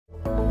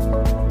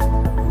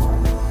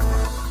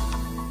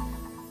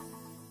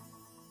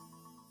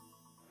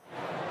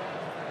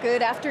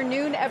Good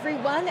afternoon,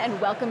 everyone,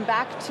 and welcome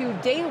back to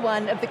day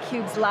one of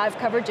theCUBE's live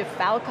coverage of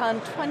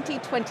fal.con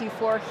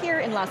 2024 here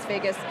in Las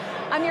Vegas.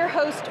 I'm your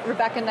host,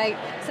 Rebecca Knight,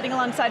 sitting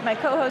alongside my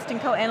co-host and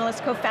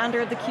co-analyst,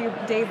 co-founder of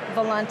theCUBE, Dave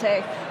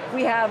Vellante.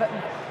 We have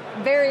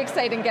very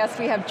exciting guest.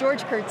 We have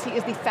George Kurtz. He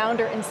is the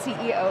founder and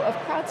CEO of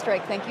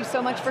CrowdStrike. Thank you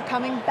so much for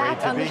coming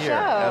back on the show.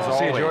 As always.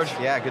 See you, George.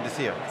 Yeah, good to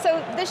see you.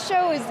 So this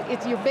show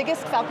it's your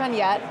biggest fal.con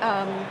yet.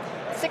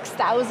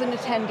 6,000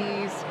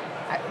 attendees.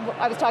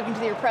 I was talking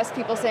to your press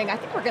people saying, I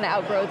think we're going to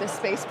outgrow this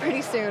space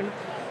pretty soon.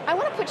 I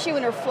want to put you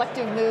in a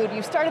reflective mood.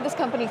 You started this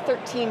company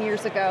 13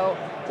 years ago.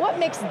 What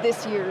makes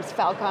this year's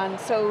fal.con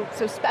so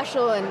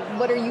special, and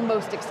what are you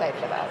most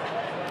excited about?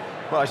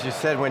 Well, as you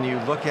said, when you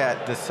look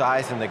at the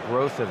size and the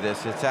growth of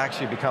this, it's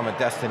actually become a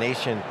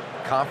destination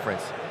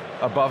conference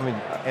above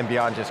and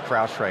beyond just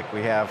CrowdStrike.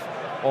 We have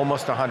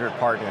almost 100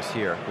 partners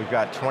here. We've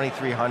got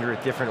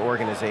 2,300 different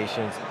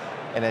organizations,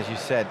 and as you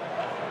said,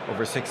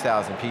 over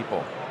 6,000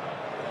 people.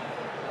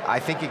 I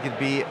think it could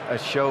be a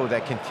show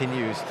that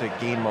continues to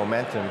gain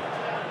momentum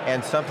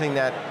and something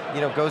that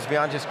goes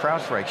beyond just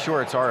CrowdStrike.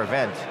 Sure, it's our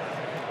event,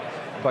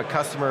 but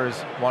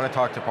customers want to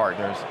talk to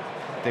partners.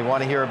 They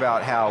want to hear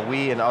about how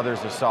we and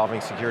others are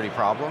solving security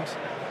problems,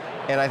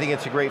 and I think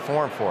it's a great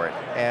forum for it.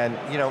 And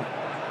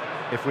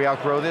if we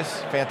outgrow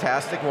this,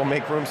 fantastic, we'll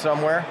make room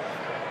somewhere,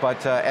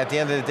 but at the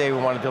end of the day, we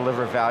want to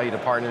deliver value to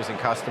partners and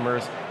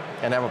customers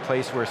and have a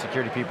place where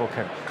security people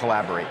can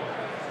collaborate.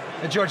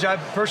 And George, I've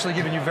personally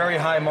given you very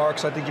high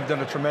marks. I think you've done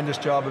a tremendous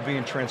job of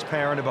being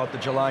transparent about the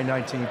July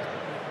 19th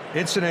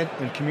incident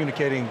and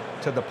communicating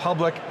to the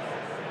public.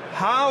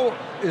 How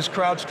is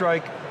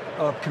CrowdStrike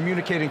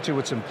communicating to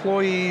its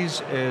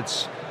employees,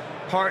 its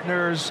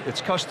partners,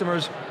 its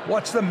customers?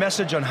 What's the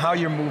message on how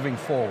you're moving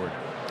forward?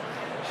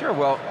 Sure,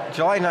 well,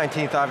 July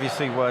 19th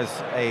obviously was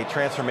a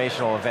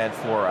transformational event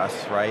for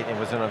us, right? It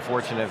was an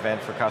unfortunate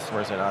event for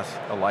customers and us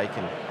alike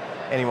and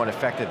anyone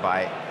affected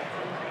by it.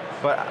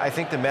 But I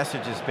think the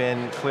message has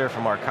been clear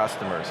from our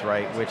customers,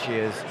 right? Which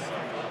is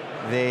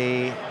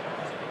they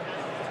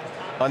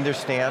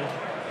understand,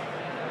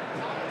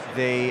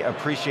 they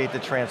appreciate the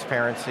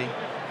transparency,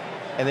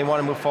 and they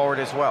want to move forward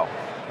as well.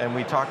 And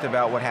we talked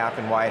about what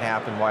happened, why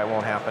it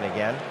won't happen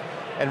again.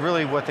 And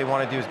really what they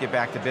want to do is get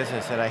back to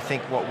business. And I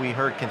think what we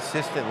heard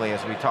consistently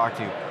as we talked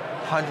to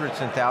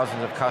hundreds and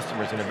thousands of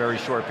customers in a very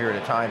short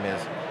period of time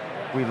is,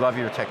 we love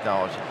your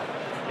technology.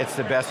 It's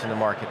the best in the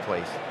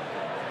marketplace.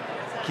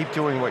 Keep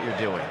doing what you're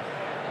doing,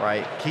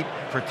 right? Keep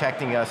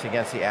protecting us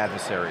against the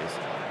adversaries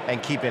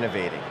and keep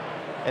innovating.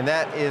 And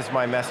that is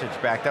my message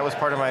back. That was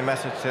part of my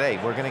message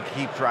today. We're going to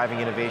keep driving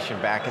innovation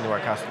back into our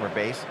customer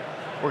base.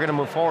 We're going to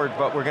move forward,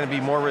 but we're going to be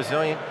more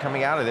resilient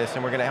coming out of this,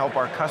 and we're going to help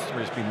our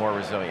customers be more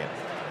resilient.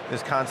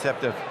 This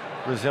concept of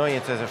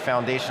resilience as a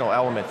foundational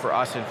element for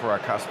us and for our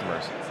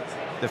customers.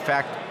 The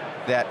fact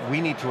that we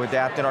need to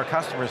adapt and our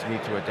customers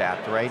need to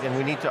adapt, right? And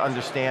we need to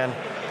understand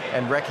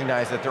and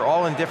recognize that they're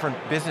all in different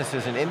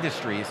businesses and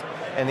industries,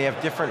 and they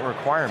have different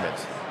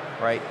requirements,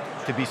 right?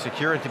 To be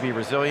secure and to be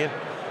resilient,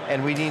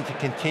 and we need to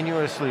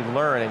continuously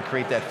learn and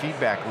create that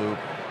feedback loop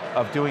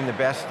of doing the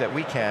best that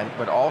we can,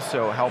 but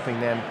also helping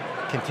them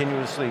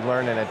continuously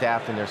learn and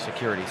adapt in their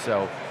security.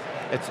 So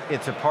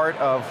it's a part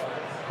of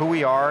who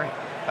we are,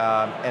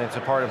 and it's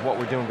a part of what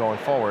we're doing going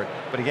forward.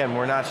 But again,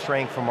 we're not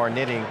straying from our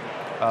knitting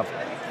of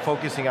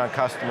focusing on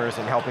customers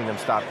and helping them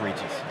stop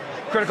breaches.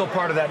 Critical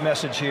part of that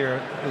message here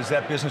is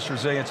that business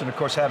resilience, and of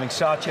course having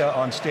Satya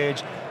on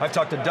stage. I've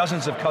talked to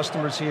dozens of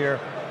customers here,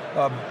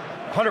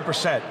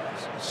 100%.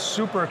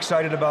 Super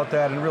excited about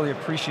that and really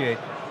appreciate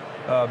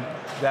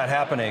that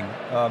happening.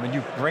 And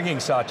you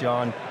bringing Satya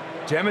on,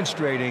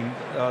 demonstrating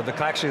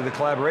actually the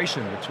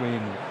collaboration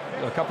between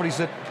companies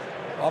that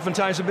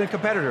oftentimes have been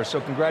competitors, so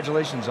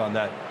congratulations on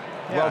that.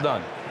 Yeah. Well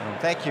done.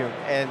 Thank you,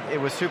 and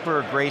it was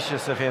super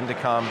gracious of him to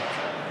come.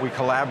 We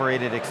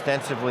collaborated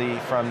extensively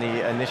from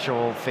the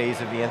initial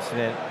phase of the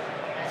incident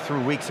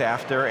through weeks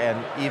after,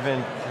 and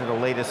even to the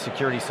latest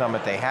security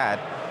summit they had,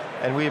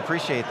 and we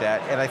appreciate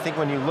that. And I think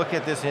when you look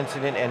at this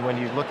incident and when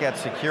you look at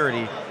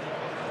security,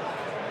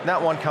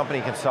 not one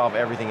company can solve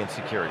everything in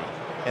security.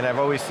 And I've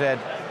always said,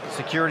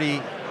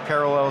 security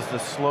parallels the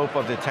slope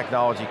of the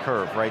technology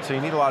curve, right? So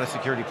you need a lot of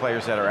security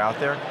players that are out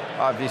there.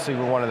 Obviously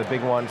we're one of the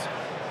big ones,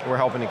 we're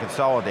helping to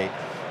consolidate,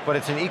 but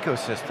it's an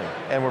ecosystem,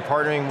 and we're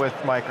partnering with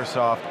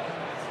Microsoft.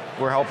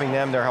 We're helping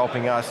them, they're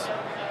helping us,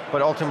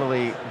 but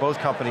ultimately, both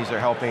companies are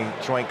helping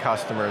joint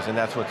customers, and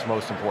that's what's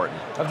most important.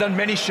 I've done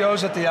many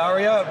shows at the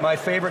ARIA. My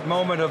favorite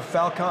moment of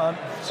fal.con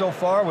so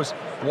far was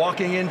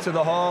walking into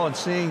the hall and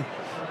seeing,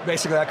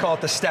 basically I call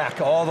it the stack,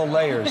 all the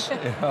layers.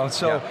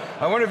 So yeah.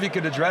 I wonder if you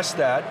could address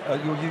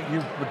that. You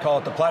would call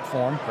it the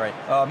platform, right?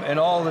 And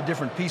all the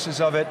different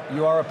pieces of it.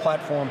 You are a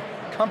platform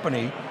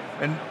company,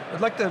 and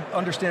I'd like to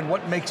understand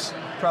what makes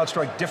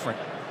CrowdStrike different.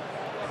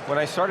 When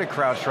I started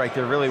CrowdStrike,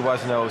 there really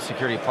was no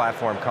security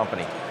platform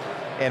company.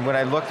 And when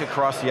I looked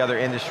across the other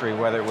industry,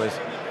 whether it was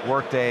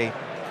Workday,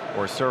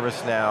 or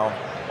ServiceNow,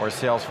 or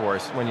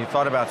Salesforce, when you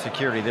thought about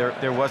security,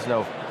 there was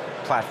no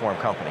platform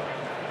company.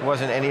 It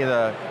wasn't any of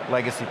the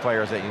legacy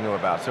players that you knew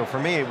about. So for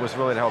me, it was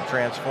really to help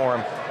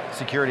transform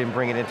security and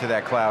bring it into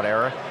that cloud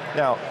era.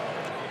 Now,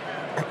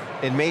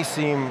 it may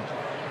seem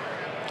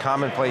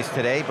commonplace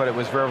today, but it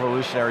was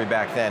revolutionary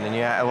back then. And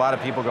you had a lot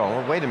of people going,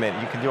 well, wait a minute,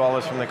 you can do all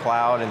this from the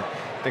cloud, and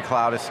the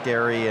cloud is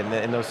scary,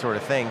 and those sort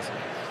of things.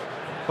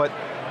 But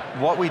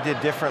what we did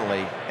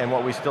differently, and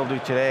what we still do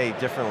today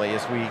differently,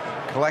 is we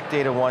collect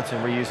data once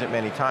and reuse it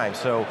many times.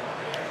 So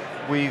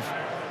we've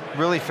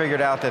really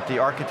figured out that the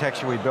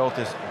architecture we built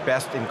is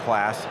best in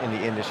class in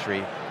the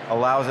industry,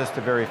 allows us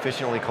to very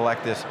efficiently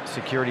collect this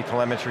security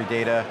telemetry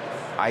data,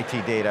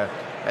 IT data,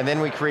 and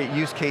then we create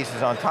use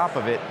cases on top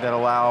of it that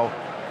allow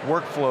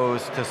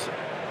workflows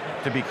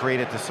to be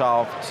created to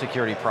solve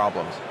security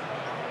problems.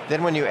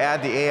 Then when you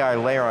add the AI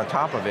layer on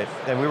top of it,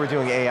 and we were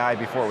doing AI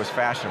before it was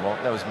fashionable,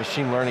 that was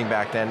machine learning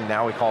back then,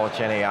 now we call it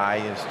Gen AI,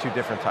 it's two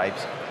different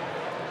types.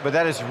 But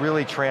that has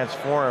really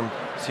transformed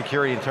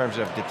security in terms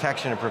of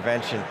detection and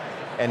prevention,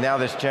 and now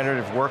this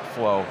generative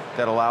workflow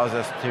that allows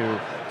us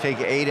to take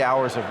 8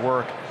 hours of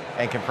work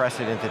and compress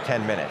it into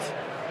 10 minutes.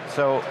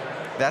 So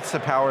that's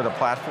the power of the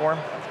platform,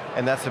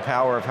 and that's the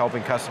power of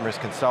helping customers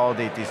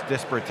consolidate these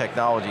disparate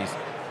technologies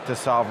to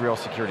solve real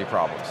security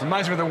problems.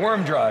 Reminds me of the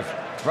worm drive.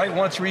 Write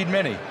once, read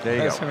many. There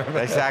you go,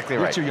 exactly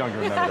right. You're too young to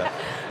remember that.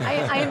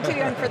 I am too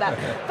young for that.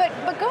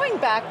 But going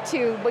back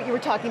to what you were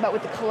talking about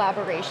with the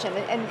collaboration,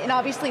 and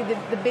obviously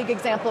the big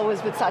example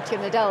was with Satya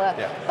Nadella,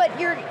 yeah. But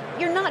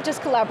you're not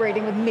just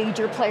collaborating with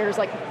major players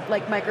like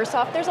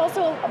Microsoft, there's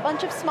also a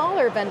bunch of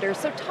smaller vendors.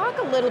 So talk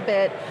a little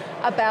bit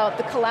about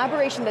the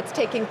collaboration that's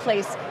taking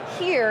place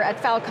here at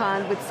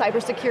fal.con with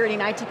cybersecurity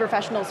and IT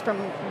professionals from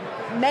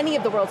many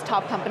of the world's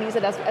top companies,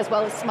 as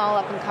well as small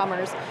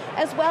up-and-comers,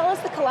 as well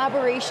as the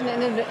collaboration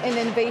and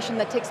innovation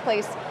that takes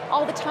place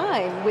all the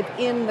time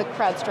within the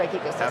CrowdStrike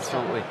ecosystem.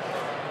 Absolutely.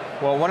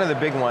 Well, one of the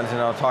big ones, and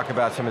I'll talk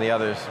about some of the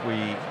others,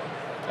 we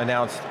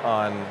announced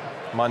on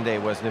Monday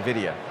was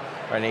NVIDIA,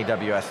 right, and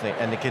AWS,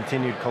 and the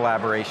continued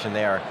collaboration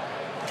there,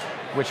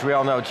 which we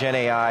all know Gen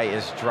AI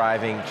is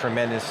driving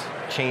tremendous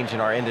change in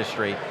our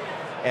industry,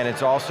 and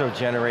it's also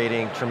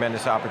generating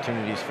tremendous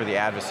opportunities for the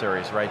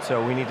adversaries, right?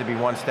 So we need to be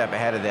one step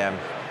ahead of them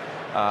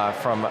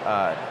from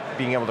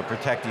being able to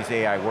protect these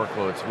AI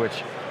workloads,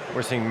 which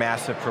we're seeing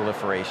massive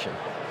proliferation.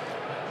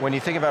 When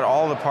you think about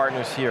all the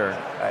partners here,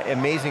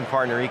 amazing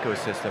partner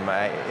ecosystem.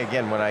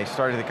 Again, when I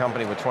started the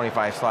company with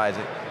 25 slides,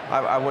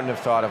 I wouldn't have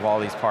thought of all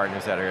these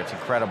partners that are, it's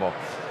incredible.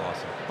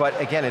 Awesome. But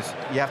again,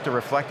 you have to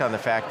reflect on the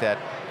fact that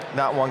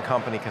not one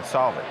company can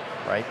solve it,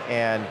 right?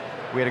 And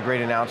we had a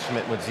great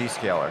announcement with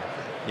Zscaler.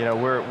 You know,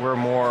 we're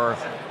more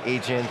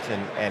agent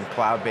and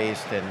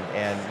cloud-based,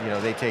 and you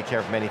know, they take care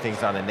of many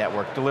things on the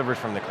network, delivered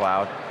from the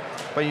cloud.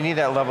 But you need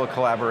that level of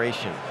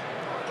collaboration.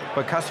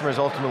 But customers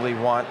ultimately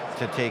want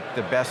to take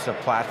the best of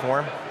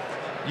platform.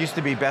 Used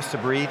to be best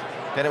of breed,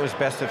 then it was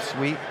best of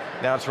suite,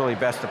 now it's really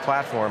best of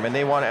platform, and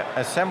they want to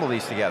assemble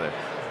these together.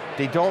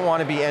 They don't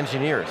want to be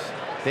engineers.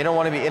 They don't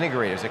want to be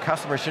integrators. A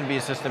customer shouldn't be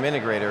a system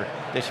integrator.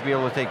 They should be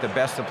able to take the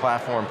best of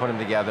platform, put them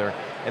together,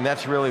 and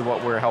that's really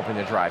what we're helping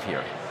to drive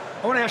here.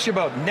 I want to ask you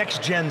about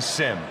next-gen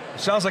SIEM. It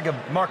sounds like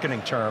a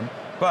marketing term,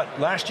 but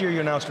last year you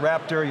announced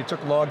Raptor, you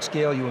took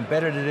LogScale, you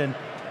embedded it in.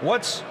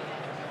 What's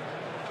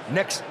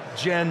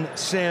next-gen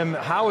SIEM?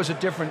 How is it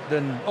different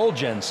than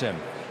old-gen SIEM?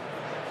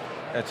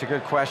 That's a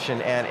good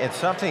question, and it's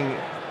something,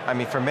 I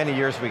mean, for many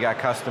years we got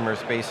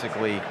customers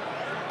basically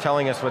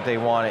telling us what they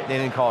wanted. They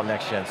didn't call it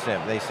next-gen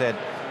SIEM. They said,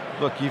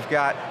 look, you've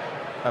got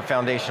a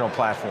foundational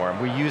platform.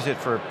 We use it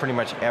for pretty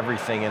much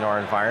everything in our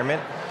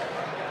environment,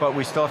 but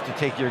we still have to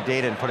take your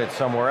data and put it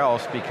somewhere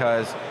else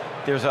because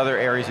there's other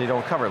areas they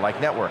don't cover,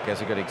 like network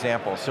as a good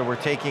example. So we're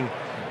taking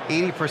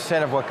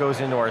 80% of what goes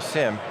into our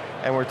SIEM,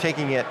 and we're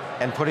taking it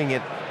and putting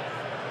it,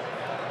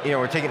 you know,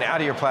 we're taking it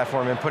out of your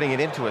platform and putting it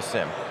into a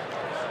SIEM.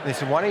 And they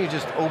said, why don't you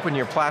just open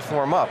your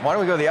platform up? Why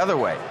don't we go the other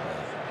way?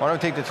 Why don't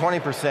we take the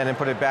 20% and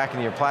put it back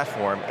into your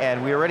platform?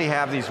 And we already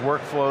have these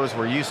workflows,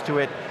 we're used to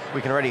it,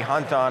 we can already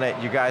hunt on it,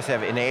 you guys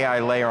have an AI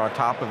layer on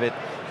top of it,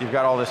 you've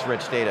got all this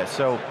rich data.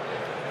 So,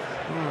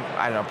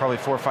 I don't know, probably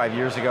 4 or 5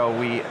 years ago,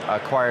 we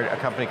acquired a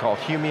company called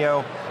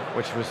Humio,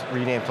 which was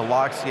renamed to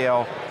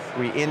LogScale.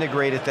 We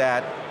integrated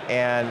that,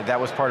 and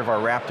that was part of our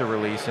Raptor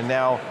release, and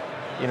now,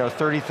 you know,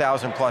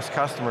 30,000 plus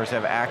customers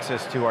have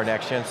access to our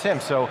next-gen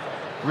SIEM. So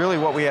really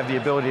what we have the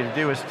ability to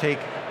do is take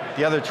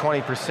the other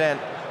 20%,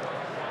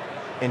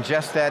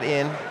 ingest that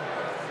in,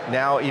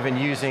 now even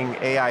using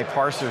AI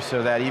parsers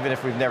so that even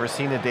if we've never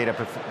seen the data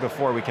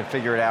before, we can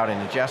figure it out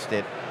and ingest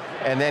it,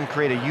 and then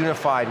create a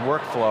unified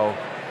workflow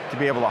to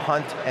be able to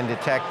hunt and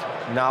detect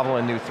novel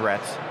and new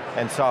threats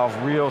and solve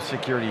real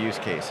security use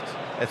cases.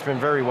 It's been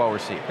very well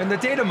received. And the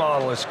data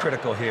model is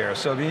critical here.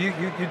 So you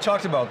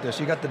talked about this.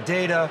 You got the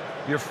data,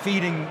 you're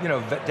feeding, you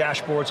know,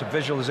 dashboards and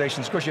visualizations.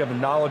 Of course you have a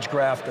knowledge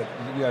graph that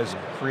you guys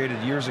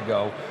created years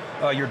ago.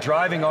 You're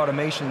driving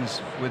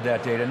automations with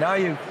that data.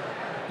 Now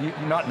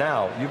not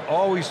now, you've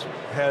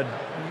had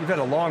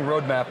a long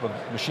roadmap of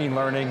machine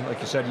learning, like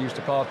you said, you used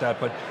to call it that,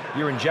 but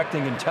you're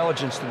injecting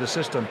intelligence to the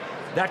system.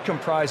 That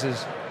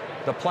comprises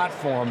the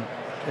platform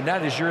And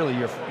that is really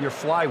your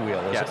flywheel,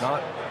 is it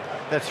not?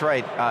 That's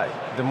right.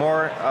 The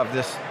more of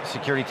this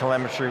security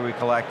telemetry we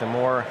collect, the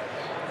more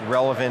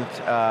relevant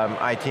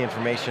IT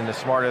information, the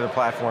smarter the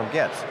platform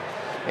gets.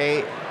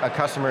 A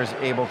customer is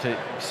able to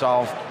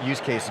solve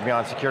use cases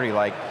beyond security,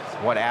 like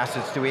what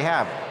assets do we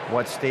have?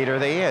 What state are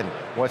they in?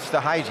 What's the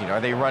hygiene? Are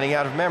they running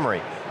out of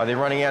memory? Are they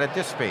running out of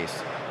disk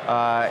space?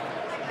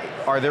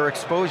 Are there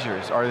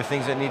exposures? Are there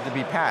things that need to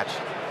be patched?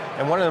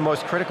 And one of the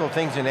most critical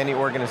things in any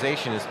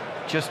organization is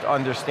just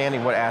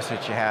understanding what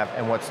assets you have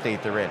and what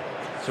state they're in.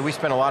 So we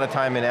spend a lot of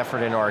time and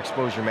effort in our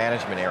exposure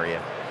management area,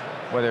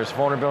 whether it's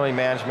vulnerability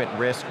management,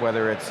 risk,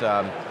 whether it's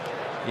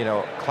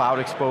cloud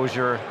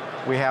exposure,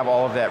 we have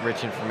all of that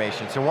rich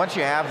information. So once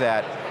you have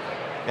that,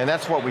 and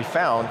that's what we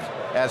found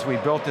as we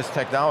built this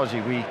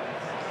technology,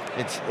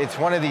 it's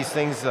one of these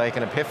things like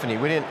an epiphany.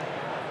 We didn't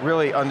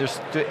really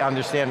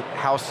understand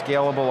how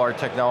scalable our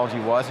technology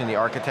was in the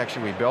architecture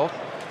we built,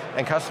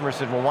 and customers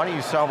said, well, why don't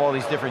you solve all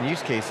these different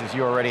use cases?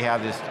 You already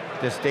have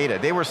this data.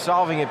 They were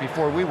solving it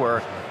before we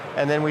were,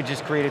 and then we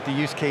just created the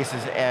use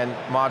cases and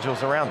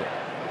modules around it.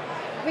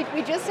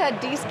 We just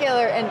had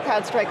Dscaler and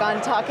CrowdStrike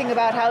on talking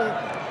about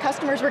how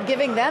customers were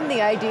giving them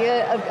the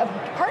idea of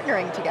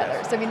partnering together.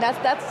 Yes. So I mean,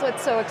 that's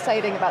what's so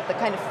exciting about the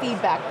kind of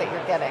feedback that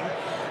you're getting.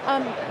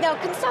 Now,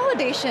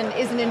 consolidation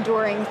is an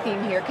enduring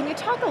theme here. Can you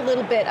talk a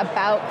little bit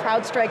about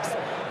CrowdStrike's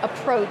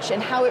approach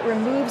and how it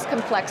removes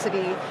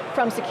complexity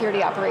from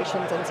security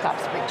operations and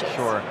stops breaches?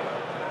 Sure.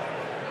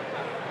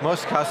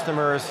 Most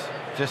customers,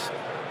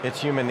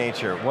 it's human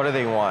nature. What do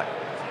they want?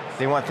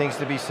 They want things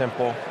to be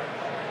simple,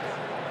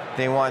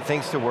 they want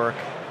things to work,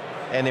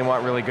 and they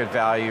want really good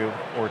value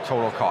or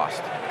total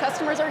cost.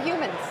 Customers are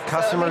humans.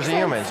 Customers are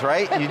humans,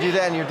 right? You do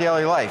that in your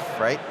daily life,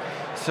 right?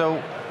 So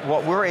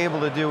what we're able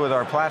to do with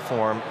our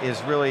platform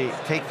is really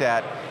take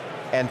that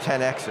and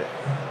 10x it.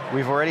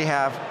 We've already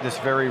have this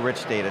very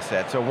rich data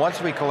set. So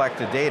once we collect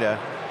the data,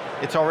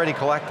 it's already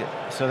collected.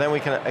 So then we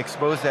can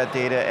expose that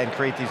data and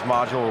create these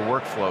modular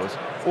workflows,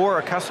 or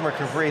a customer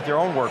can create their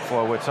own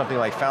workflow with something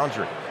like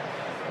Foundry.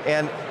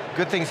 And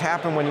good things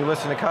happen when you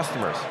listen to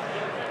customers.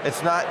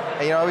 It's not,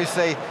 I always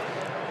say,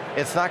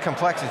 it's not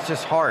complex, it's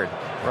just hard,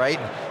 right?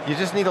 You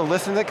just need to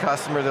listen to the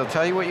customer, they'll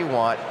tell you what you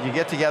want, you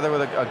get together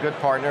with a good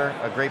partner,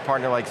 a great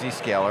partner like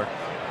Zscaler,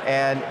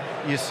 and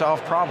you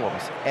solve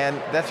problems. And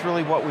that's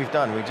really what we've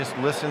done. We just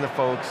listened to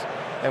folks,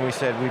 and we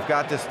said, we've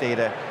got this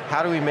data,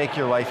 how do we make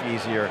your life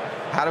easier?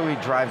 How do we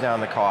drive down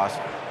the cost?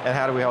 And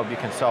how do we help you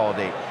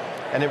consolidate?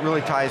 And it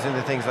really ties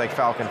into things like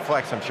Falcon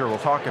Flex, I'm sure we'll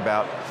talk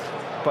about,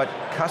 but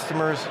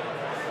customers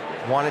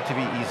want it to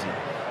be easy,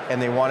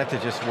 and they want it to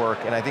just work,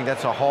 and I think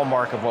that's a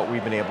hallmark of what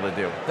we've been able to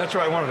do. That's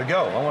where I wanted to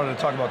go. I wanted to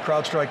talk about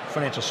CrowdStrike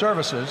Financial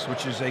Services,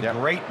 which is a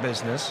great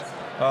business,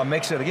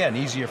 makes it, again,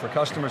 easier for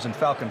customers, and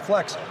Falcon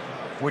Flex,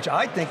 which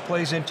I think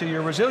plays into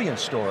your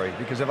resilience story,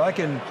 because if I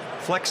can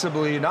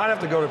flexibly not have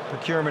to go to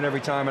procurement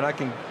every time, and I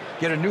can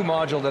get a new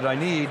module that I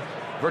need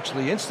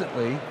virtually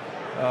instantly,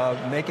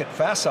 make it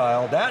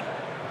facile, that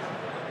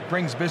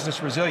brings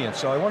business resilience.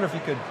 So I wonder if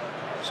you could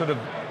sort of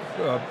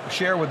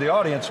share with the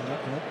audience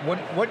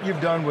what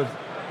you've done with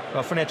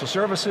financial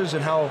services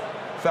and how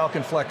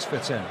Falcon Flex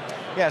fits in.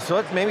 Yeah, so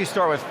let's maybe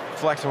start with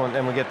Flex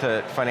and we'll get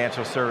to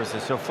financial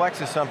services. So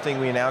Flex is something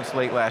we announced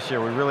late last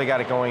year. We really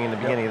got it going in the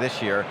beginning of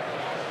this year.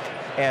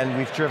 And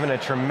we've driven a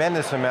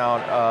tremendous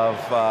amount of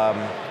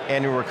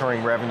annual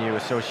recurring revenue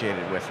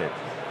associated with it.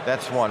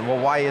 That's one. Well,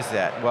 why is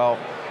that? Well,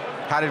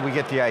 how did we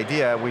get the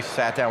idea? We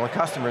sat down with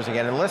customers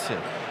again and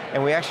listened.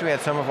 And we actually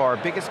had some of our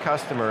biggest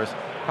customers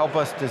help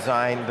us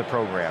design the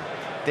program.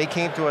 They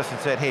came to us and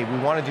said, hey, we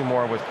want to do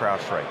more with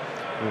CrowdStrike.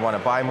 We want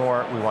to buy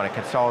more, we want to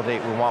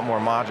consolidate, we want more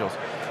modules.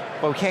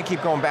 But we can't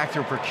keep going back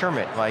through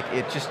procurement. Like,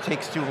 it just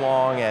takes too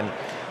long and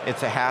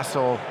it's a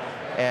hassle.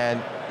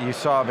 And you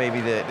saw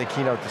maybe the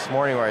keynote this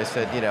morning where I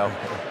said,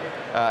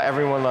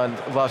 everyone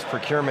loves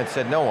procurement,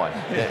 said no one,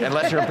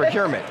 unless you're in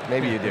procurement,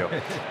 maybe you do.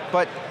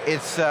 But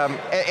it's,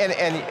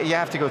 and you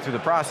have to go through the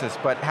process,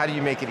 but how do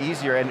you make it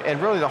easier? And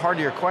really the heart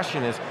of your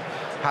question is,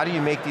 how do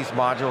you make these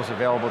modules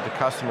available to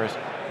customers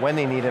when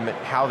they need them, and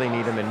how they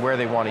need them, and where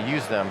they want to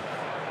use them,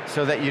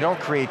 so that you don't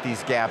create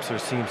these gaps or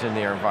seams in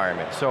their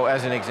environment. So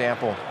as an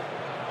example,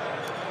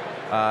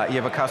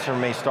 you have a customer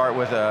may start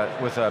with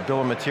a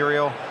bill of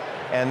material,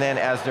 and then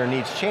as their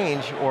needs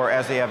change, or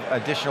as they have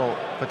additional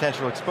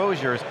potential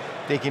exposures,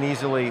 they can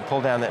easily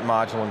pull down that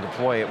module and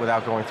deploy it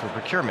without going through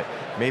procurement.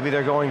 Maybe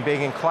they're going big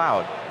in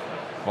cloud.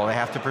 Well, they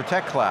have to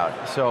protect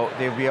cloud, so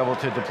they'll be able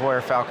to deploy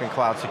our Falcon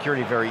Cloud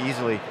Security very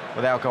easily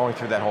without going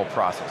through that whole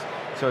process.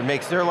 So it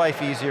makes their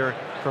life easier,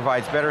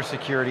 provides better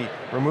security,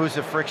 removes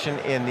the friction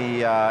in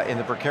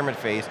the procurement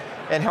phase,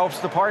 and helps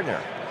the partner.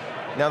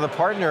 Now the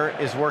partner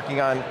is working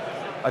on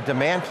a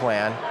demand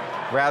plan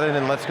rather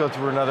than let's go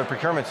through another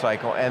procurement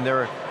cycle, and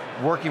they're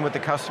working with the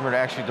customer to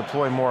actually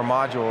deploy more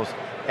modules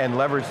and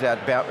leverage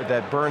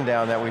that burn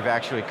down that we've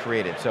actually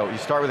created. So you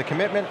start with a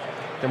commitment,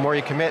 the more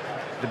you commit,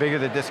 the bigger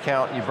the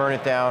discount, you burn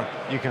it down,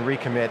 you can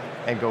recommit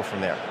and go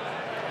from there.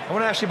 I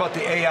want to ask you about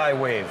the AI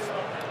wave.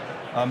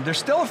 There's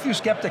still a few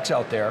skeptics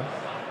out there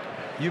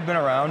you've been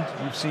around,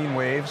 you've seen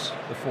waves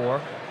before.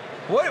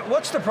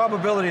 What's the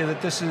probability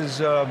that this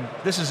is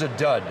a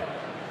dud?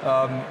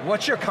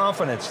 What's your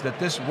confidence that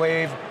this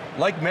wave,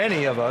 like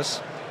many of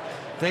us,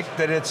 think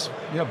that it's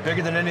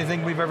bigger than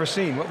anything we've ever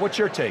seen? What's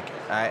your take?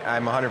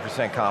 I'm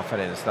 100%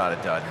 confident it's not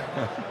a dud.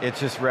 It's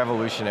just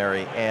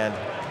revolutionary, and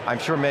I'm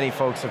sure many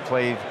folks have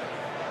played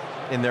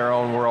in their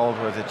own world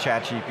with a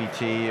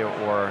ChatGPT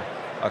or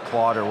a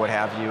Claude or what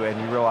have you, and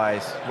you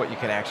realize what you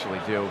can actually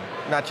do,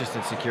 not just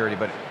in security,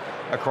 but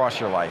across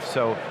your life.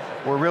 So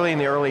we're really in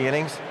the early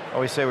innings. I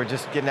always say we're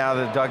just getting out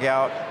of the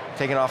dugout,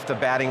 taking off the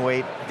batting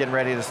weight, getting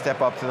ready to step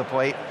up to the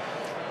plate.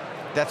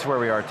 That's where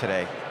we are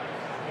today.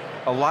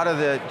 A lot of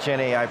the Gen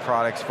AI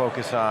products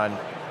focus on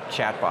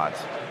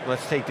chatbots.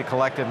 Let's take the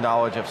collective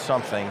knowledge of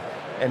something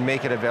and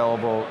make it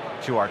available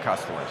to our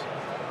customers.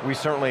 We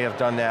certainly have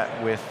done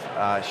that with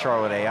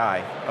Charlotte AI.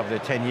 Of the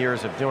 10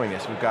 years of doing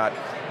this, we've got,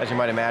 as you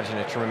might imagine,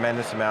 a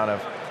tremendous amount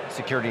of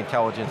security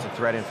intelligence and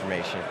threat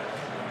information.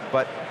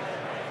 But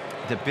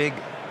the big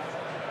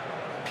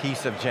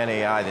piece of Gen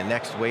AI, the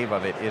next wave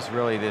of it, is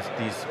really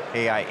these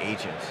AI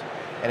agents.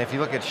 And if you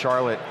look at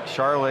Charlotte,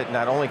 Charlotte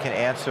not only can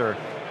answer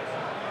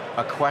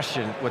a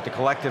question with the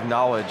collective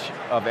knowledge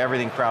of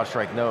everything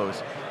CrowdStrike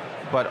knows,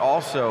 but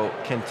also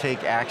can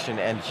take action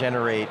and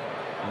generate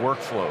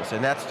workflows,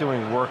 and that's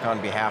doing work on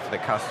behalf of the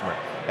customer.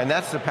 And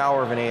that's the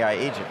power of an AI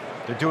agent.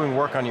 They're doing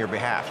work on your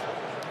behalf.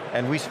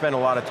 And we spend a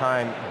lot of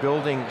time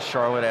building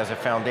Charlotte as a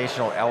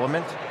foundational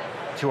element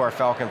to our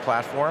Falcon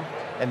platform,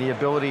 and the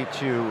ability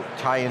to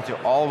tie into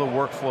all the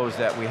workflows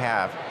that we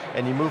have.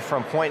 And you move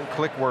from point and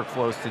click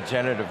workflows to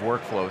generative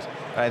workflows.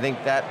 And I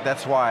think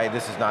that's why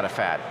this is not a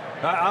fad.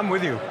 I'm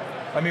with you.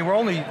 I mean,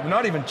 we're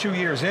not even 2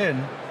 years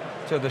in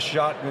to the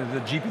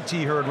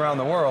GPT heard around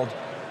the world,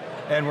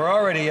 and we're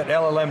already at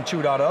LLM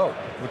 2.0,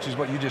 which is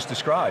what you just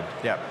described.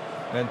 Yep.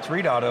 And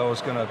 3.0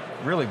 is going to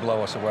really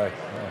blow us away.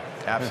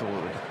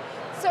 Absolutely.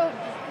 So,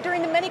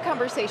 during the many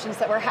conversations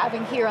that we're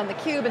having here on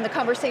theCUBE and the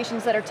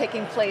conversations that are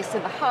taking place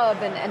in the hub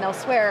and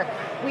elsewhere,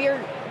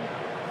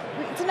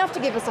 it's enough to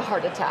give us a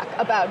heart attack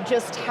about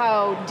just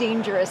how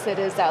dangerous it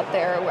is out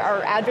there.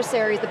 Our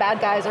adversaries, the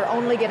bad guys, are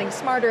only getting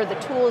smarter. The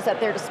tools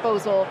at their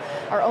disposal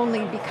are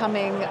only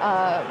becoming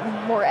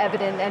more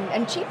evident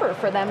and cheaper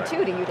for them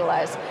too to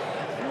utilize.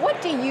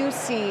 What do you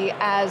see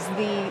as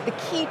the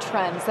key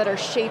trends that are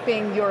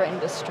shaping your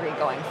industry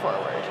going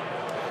forward?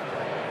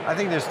 I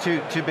think there's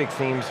two big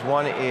themes.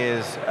 One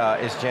is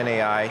Gen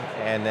AI,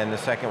 and then the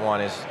second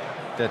one is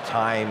the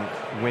time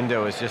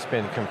window has just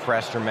been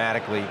compressed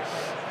dramatically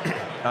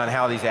on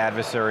how these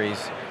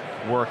adversaries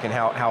work and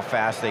how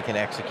fast they can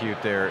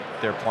execute their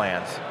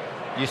plans.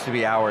 It used to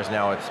be hours,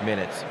 now it's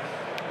minutes.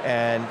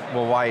 And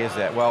well, why is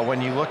that? Well,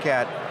 when you look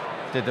at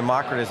the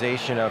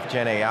democratization of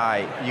Gen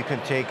AI, you can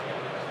take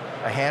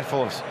a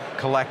handful of,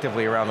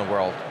 collectively around the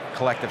world,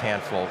 collective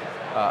handful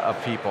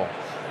of people.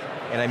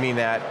 And I mean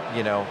that,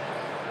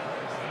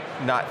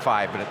 not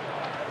 5, but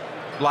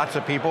lots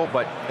of people,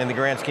 but in the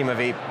grand scheme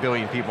of 8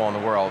 billion people in the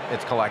world,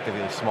 it's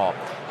collectively small.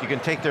 You can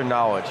take their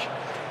knowledge,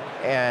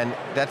 and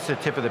that's the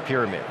tip of the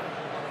pyramid.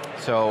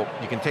 So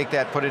you can take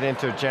that, put it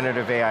into a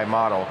generative AI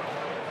model,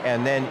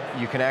 and then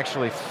you can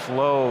actually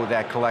flow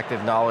that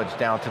collective knowledge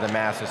down to the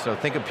masses. So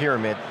think of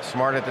pyramid,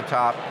 smart at the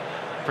top,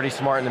 pretty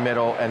smart in the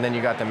middle, and then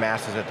you got the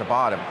masses at the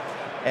bottom.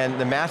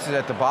 And the masses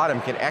at the bottom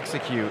can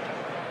execute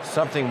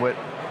something with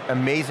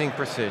amazing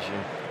precision,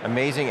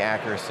 amazing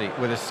accuracy,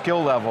 with a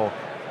skill level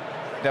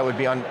that would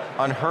be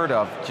unheard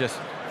of just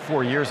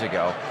 4 years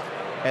ago.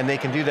 And they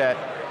can do that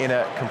in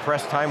a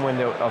compressed time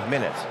window of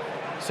minutes.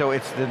 So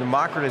it's the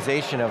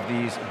democratization of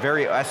these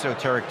very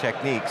esoteric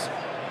techniques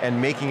and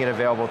making it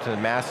available to the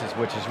masses,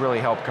 which has really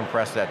helped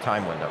compress that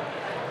time window.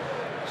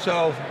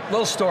 So,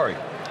 little story.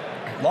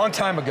 Long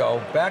time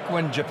ago, back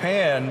when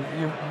Japan,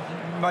 you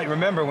might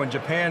remember when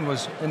Japan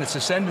was in its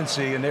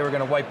ascendancy and they were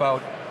going to wipe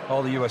out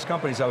all the US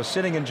companies, I was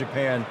sitting in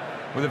Japan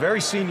with a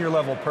very senior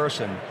level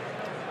person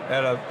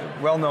at a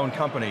well-known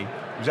company.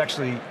 It was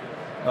actually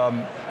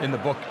in the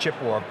book Chip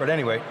War, but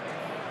anyway.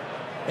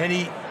 And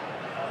he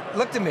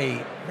looked at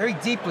me very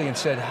deeply and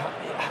said,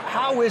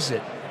 how is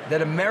it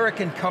that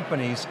American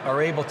companies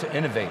are able to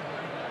innovate?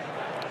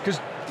 Because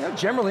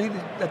generally,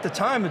 at the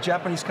time, the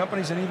Japanese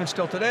companies, and even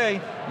still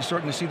today, you're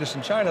starting to see this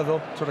in China,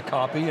 they'll sort of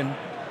copy and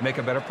make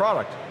a better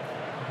product.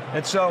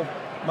 And so,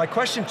 my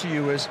question to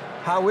you is,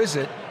 how is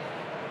it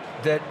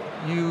that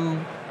you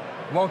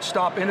won't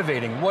stop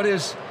innovating? What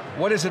is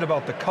it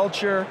about the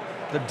culture,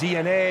 the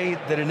DNA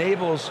that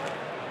enables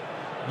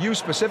you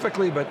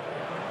specifically, but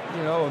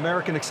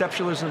American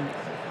exceptionalism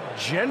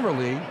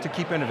generally, to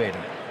keep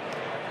innovating?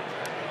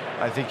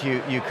 I think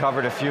you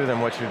covered a few of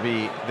them, which would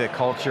be the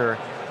culture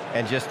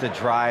and just the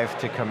drive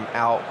to come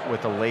out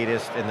with the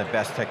latest and the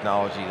best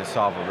technology to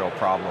solve a real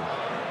problem.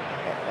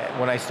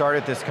 When I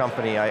started this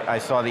company, I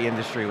saw the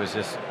industry was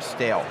just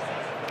stale.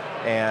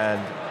 And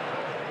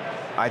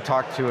I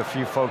talked to a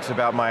few folks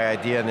about my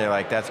idea and they're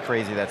like, that's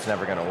crazy, that's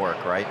never going to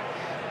work, right?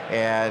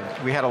 And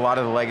we had a lot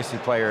of the legacy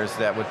players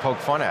that would poke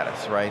fun at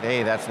us, right?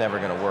 Hey, that's never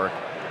going to work.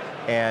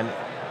 And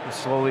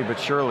slowly but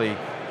surely,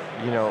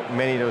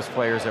 many of those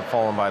players have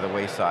fallen by the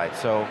wayside.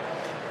 So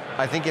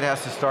I think it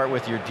has to start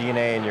with your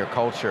DNA and your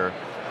culture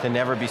to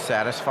never be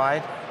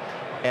satisfied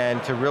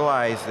and to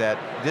realize that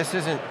this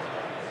isn't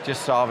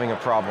just solving a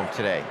problem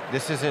today.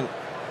 This isn't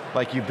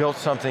like you built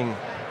something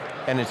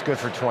and it's good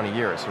for 20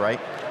 years, right?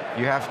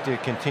 You have to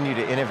continue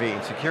to innovate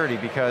in security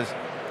because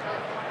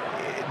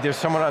there's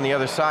someone on the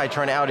other side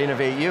trying to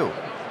out-innovate you.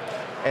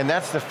 And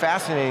that's the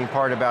fascinating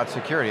part about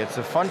security. It's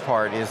the fun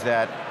part is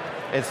that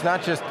it's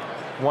not just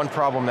one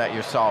problem that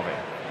you're solving,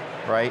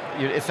 right?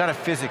 It's not a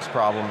physics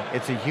problem,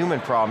 it's a human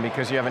problem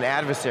because you have an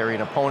adversary,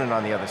 an opponent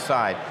on the other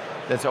side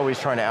that's always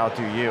trying to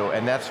outdo you,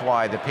 and that's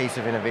why the pace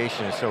of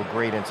innovation is so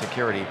great in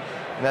security.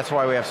 And that's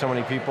why we have so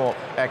many people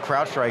at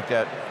CrowdStrike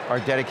that are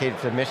dedicated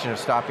to the mission of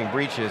stopping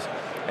breaches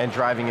and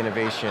driving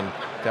innovation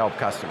to help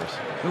customers.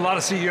 A lot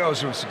of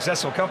CEOs of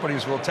successful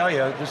companies will tell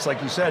you, just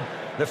like you said,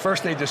 that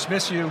first they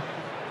dismiss you,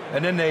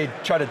 and then they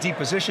try to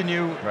deposition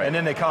you, right, and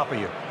then they copy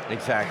you.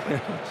 Exactly,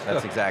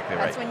 that's exactly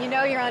right. That's when you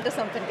know you're onto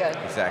something good.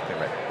 Exactly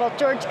right. Well,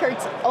 George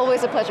Kurtz,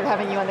 always a pleasure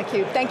having you on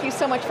theCUBE. Thank you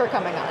so much for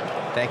coming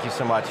on. Thank you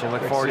so much, and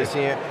look forward to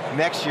seeing you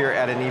next year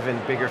at an even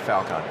bigger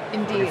FalCon.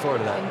 Indeed, looking forward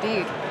to that.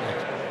 Indeed.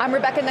 I'm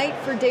Rebecca Knight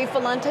for Dave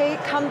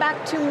Vellante. Come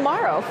back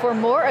tomorrow for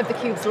more of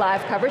theCUBE's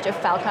live coverage of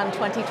FalCon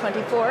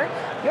 2024.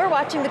 You're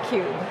watching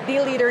theCUBE, the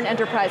leader in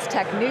enterprise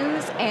tech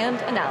news and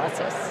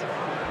analysis.